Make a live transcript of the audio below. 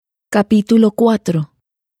Capítulo 4.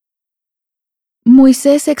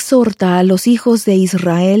 Moisés exhorta a los hijos de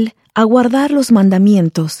Israel a guardar los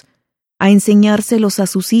mandamientos, a enseñárselos a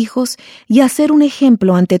sus hijos y a ser un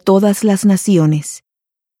ejemplo ante todas las naciones.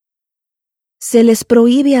 Se les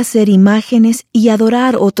prohíbe hacer imágenes y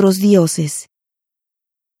adorar otros dioses.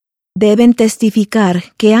 Deben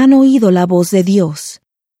testificar que han oído la voz de Dios.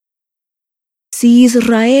 Si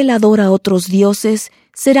Israel adora a otros dioses,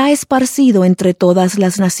 será esparcido entre todas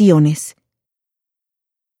las naciones.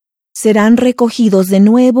 Serán recogidos de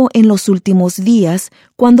nuevo en los últimos días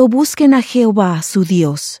cuando busquen a Jehová su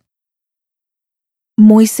Dios.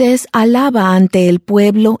 Moisés alaba ante el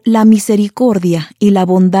pueblo la misericordia y la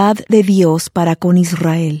bondad de Dios para con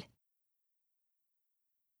Israel.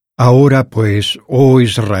 Ahora pues, oh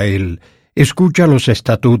Israel, escucha los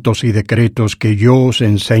estatutos y decretos que yo os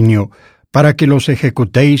enseño, para que los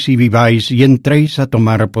ejecutéis y viváis y entréis a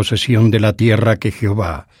tomar posesión de la tierra que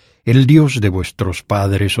Jehová, el Dios de vuestros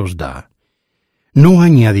padres, os da. No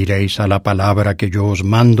añadiréis a la palabra que yo os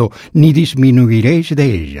mando, ni disminuiréis de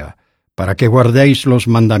ella, para que guardéis los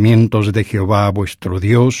mandamientos de Jehová vuestro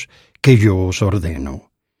Dios, que yo os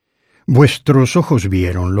ordeno. Vuestros ojos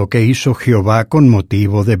vieron lo que hizo Jehová con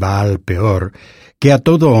motivo de Baal-peor, que a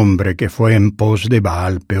todo hombre que fue en pos de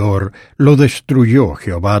Baal-peor lo destruyó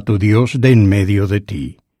Jehová tu Dios de en medio de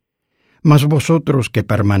ti. Mas vosotros que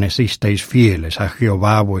permanecisteis fieles a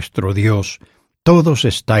Jehová vuestro Dios, todos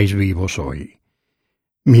estáis vivos hoy.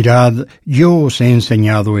 Mirad, yo os he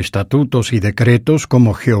enseñado estatutos y decretos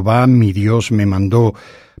como Jehová mi Dios me mandó,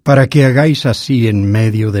 para que hagáis así en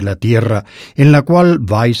medio de la tierra, en la cual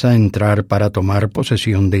vais a entrar para tomar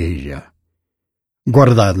posesión de ella.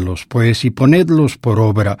 Guardadlos, pues, y ponedlos por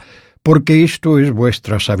obra, porque esto es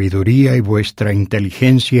vuestra sabiduría y vuestra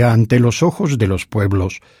inteligencia ante los ojos de los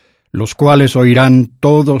pueblos, los cuales oirán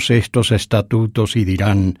todos estos estatutos y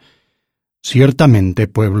dirán: ciertamente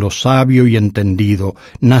pueblo sabio y entendido,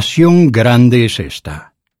 nación grande es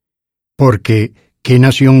esta. Porque, ¿qué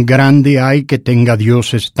nación grande hay que tenga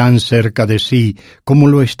dioses tan cerca de sí, como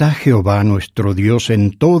lo está Jehová nuestro Dios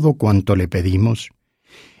en todo cuanto le pedimos?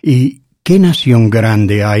 ¿Y qué nación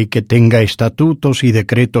grande hay que tenga estatutos y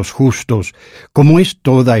decretos justos, como es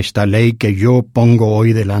toda esta ley que yo pongo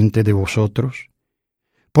hoy delante de vosotros?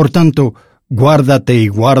 Por tanto, guárdate y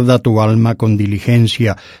guarda tu alma con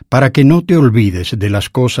diligencia, para que no te olvides de las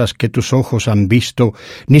cosas que tus ojos han visto,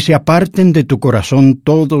 ni se aparten de tu corazón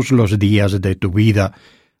todos los días de tu vida,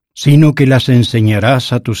 sino que las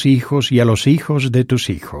enseñarás a tus hijos y a los hijos de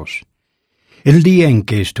tus hijos. El día en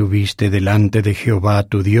que estuviste delante de Jehová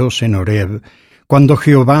tu Dios en Horeb, cuando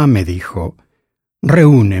Jehová me dijo: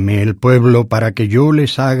 reúneme el pueblo para que yo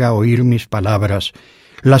les haga oír mis palabras,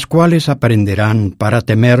 las cuales aprenderán para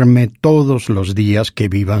temerme todos los días que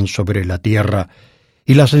vivan sobre la tierra,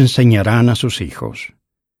 y las enseñarán a sus hijos.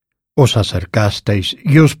 Os acercasteis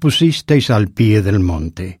y os pusisteis al pie del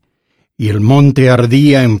monte, y el monte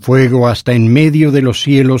ardía en fuego hasta en medio de los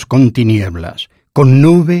cielos con tinieblas, con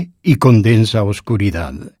nube y con densa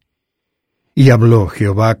oscuridad. Y habló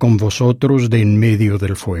Jehová con vosotros de en medio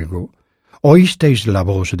del fuego. Oísteis la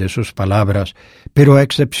voz de sus palabras, pero a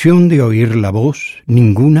excepción de oír la voz,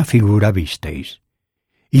 ninguna figura visteis.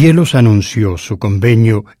 Y él os anunció su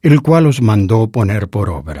convenio, el cual os mandó poner por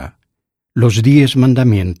obra, los 10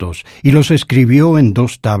 mandamientos, y los escribió en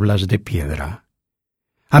 2 tablas de piedra.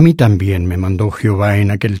 A mí también me mandó Jehová en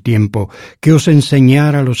aquel tiempo que os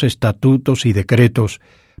enseñara los estatutos y decretos,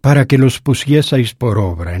 para que los pusieseis por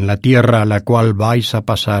obra en la tierra a la cual vais a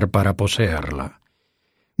pasar para poseerla.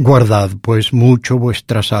 Guardad, pues, mucho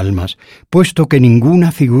vuestras almas, puesto que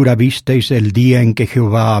ninguna figura visteis el día en que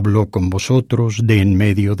Jehová habló con vosotros de en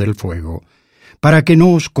medio del fuego, para que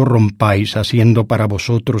no os corrompáis haciendo para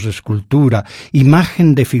vosotros escultura,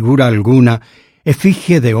 imagen de figura alguna,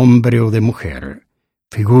 efigie de hombre o de mujer,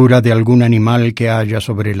 figura de algún animal que haya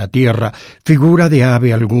sobre la tierra, figura de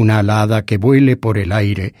ave alguna alada que vuele por el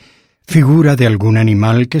aire, figura de algún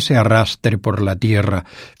animal que se arrastre por la tierra,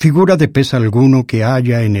 figura de pez alguno que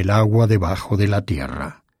haya en el agua debajo de la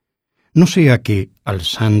tierra. No sea que,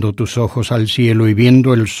 alzando tus ojos al cielo y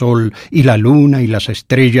viendo el sol y la luna y las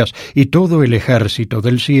estrellas y todo el ejército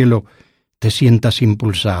del cielo, te sientas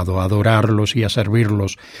impulsado a adorarlos y a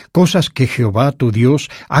servirlos, cosas que Jehová tu Dios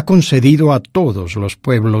ha concedido a todos los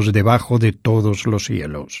pueblos debajo de todos los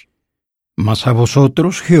cielos. Mas a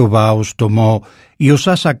vosotros Jehová os tomó y os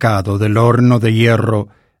ha sacado del horno de hierro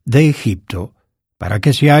de Egipto, para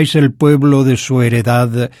que seáis el pueblo de su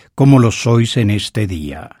heredad como lo sois en este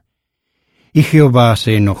día. Y Jehová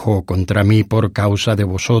se enojó contra mí por causa de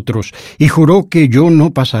vosotros, y juró que yo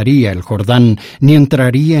no pasaría el Jordán, ni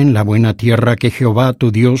entraría en la buena tierra que Jehová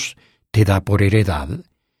tu Dios te da por heredad.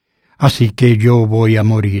 Así que yo voy a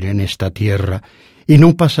morir en esta tierra, y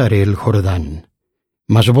no pasaré el Jordán.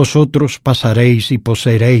 Mas vosotros pasaréis y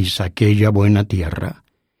poseeréis aquella buena tierra.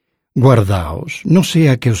 Guardaos, no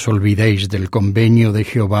sea que os olvidéis del convenio de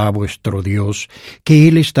Jehová vuestro Dios, que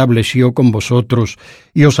Él estableció con vosotros,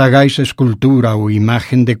 y os hagáis escultura o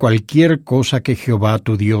imagen de cualquier cosa que Jehová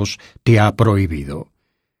tu Dios te ha prohibido.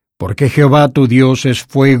 Porque Jehová tu Dios es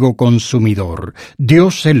fuego consumidor,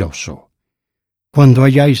 Dios celoso. Cuando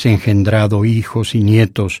hayáis engendrado hijos y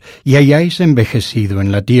nietos, y hayáis envejecido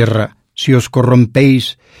en la tierra, si os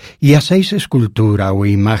corrompéis, y hacéis escultura o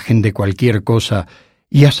imagen de cualquier cosa,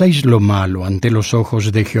 y hacéis lo malo ante los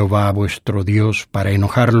ojos de Jehová vuestro Dios para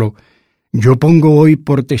enojarlo, yo pongo hoy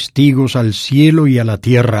por testigos al cielo y a la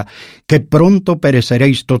tierra, que pronto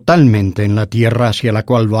pereceréis totalmente en la tierra hacia la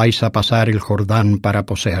cual vais a pasar el Jordán para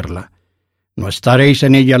poseerla. No estaréis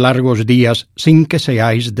en ella largos días sin que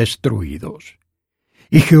seáis destruidos.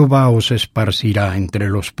 Y Jehová os esparcirá entre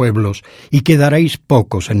los pueblos, y quedaréis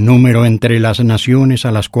pocos en número entre las naciones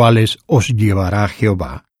a las cuales os llevará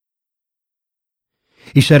Jehová.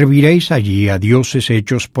 Y serviréis allí a dioses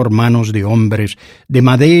hechos por manos de hombres, de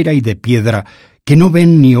madera y de piedra, que no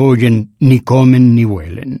ven ni oyen, ni comen ni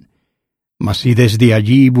huelen. Mas si desde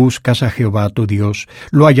allí buscas a Jehová tu Dios,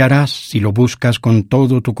 lo hallarás si lo buscas con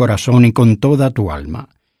todo tu corazón y con toda tu alma.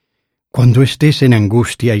 Cuando estés en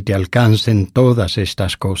angustia y te alcancen todas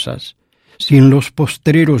estas cosas, si en los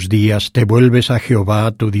postreros días te vuelves a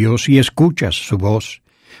Jehová tu Dios y escuchas su voz,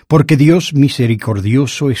 porque Dios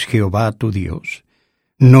misericordioso es Jehová tu Dios.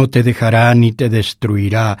 No te dejará ni te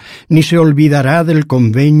destruirá, ni se olvidará del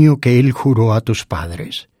convenio que Él juró a tus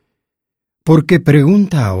padres. Porque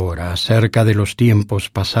pregunta ahora acerca de los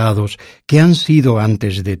tiempos pasados que han sido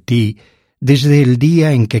antes de ti, desde el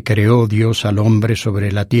día en que creó Dios al hombre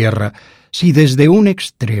sobre la tierra, si desde un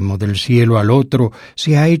extremo del cielo al otro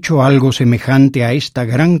se ha hecho algo semejante a esta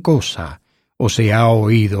gran cosa, o se ha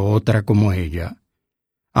oído otra como ella.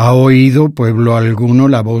 ¿Ha oído pueblo alguno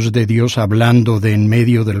la voz de Dios hablando de en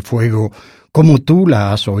medio del fuego, como tú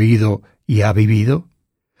la has oído y ha vivido?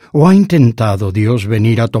 ¿O ha intentado Dios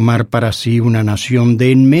venir a tomar para sí una nación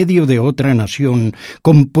de en medio de otra nación,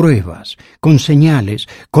 con pruebas, con señales,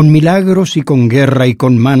 con milagros y con guerra y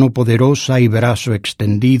con mano poderosa y brazo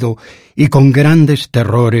extendido, y con grandes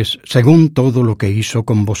terrores, según todo lo que hizo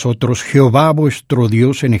con vosotros Jehová vuestro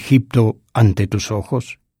Dios en Egipto ante tus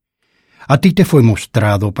ojos? A ti te fue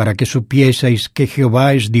mostrado para que supieseis que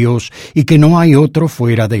Jehová es Dios y que no hay otro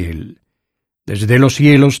fuera de él. Desde los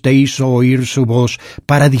cielos te hizo oír su voz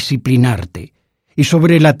para disciplinarte, y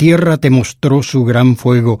sobre la tierra te mostró su gran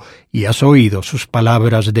fuego, y has oído sus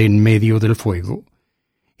palabras de en medio del fuego.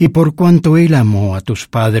 Y por cuanto él amó a tus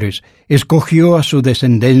padres, escogió a su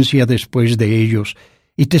descendencia después de ellos,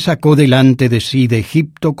 y te sacó delante de sí de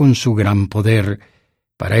Egipto con su gran poder,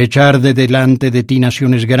 para echar de delante de ti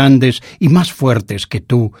naciones grandes y más fuertes que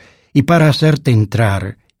tú, y para hacerte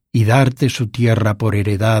entrar y darte su tierra por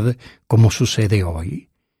heredad, como sucede hoy.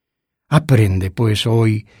 Aprende, pues,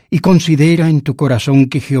 hoy, y considera en tu corazón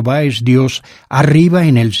que Jehová es Dios arriba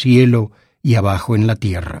en el cielo y abajo en la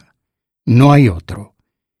tierra. No hay otro.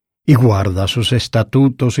 Y guarda sus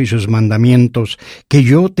estatutos y sus mandamientos, que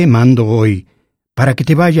yo te mando hoy, para que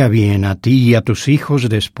te vaya bien a ti y a tus hijos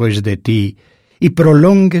después de ti, y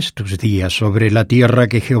prolongues tus días sobre la tierra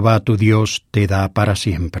que Jehová tu Dios te da para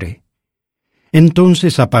siempre.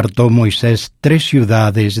 Entonces apartó Moisés 3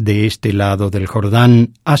 ciudades de este lado del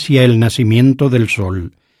Jordán hacia el nacimiento del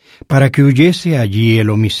sol, para que huyese allí el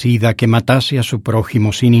homicida que matase a su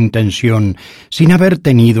prójimo sin intención, sin haber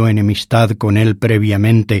tenido enemistad con él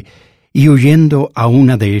previamente, y huyendo a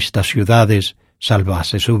una de estas ciudades,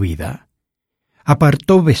 salvase su vida.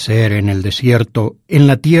 Apartó Beser en el desierto, en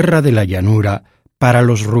la tierra de la llanura, para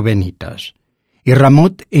los rubenitas, y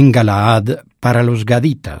Ramot en Galaad para los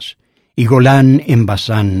gaditas, y Golán en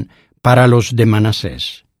Basán para los de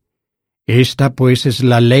Manasés. Esta pues es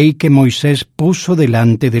la ley que Moisés puso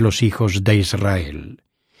delante de los hijos de Israel.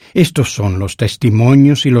 Estos son los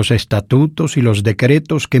testimonios y los estatutos y los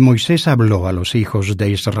decretos que Moisés habló a los hijos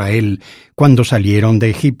de Israel cuando salieron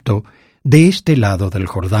de Egipto, de este lado del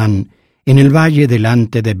Jordán, en el valle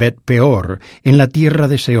delante de Bet-peor, en la tierra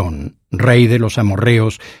de Sehón, rey de los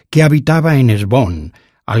amorreos, que habitaba en Hesbón,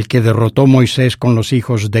 al que derrotó Moisés con los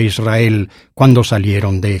hijos de Israel cuando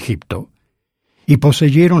salieron de Egipto. Y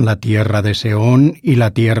poseyeron la tierra de Sehón y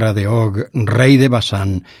la tierra de Og, rey de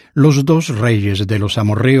Basán, los dos reyes de los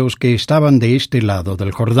amorreos que estaban de este lado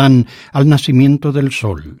del Jordán al nacimiento del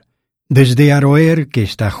sol. Desde Aroer, que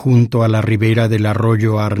está junto a la ribera del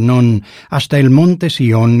arroyo Arnón, hasta el monte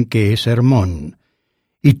Sión, que es Hermón,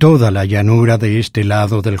 y toda la llanura de este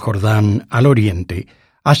lado del Jordán al oriente,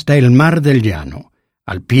 hasta el mar del llano,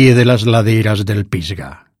 al pie de las laderas del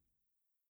Pisga.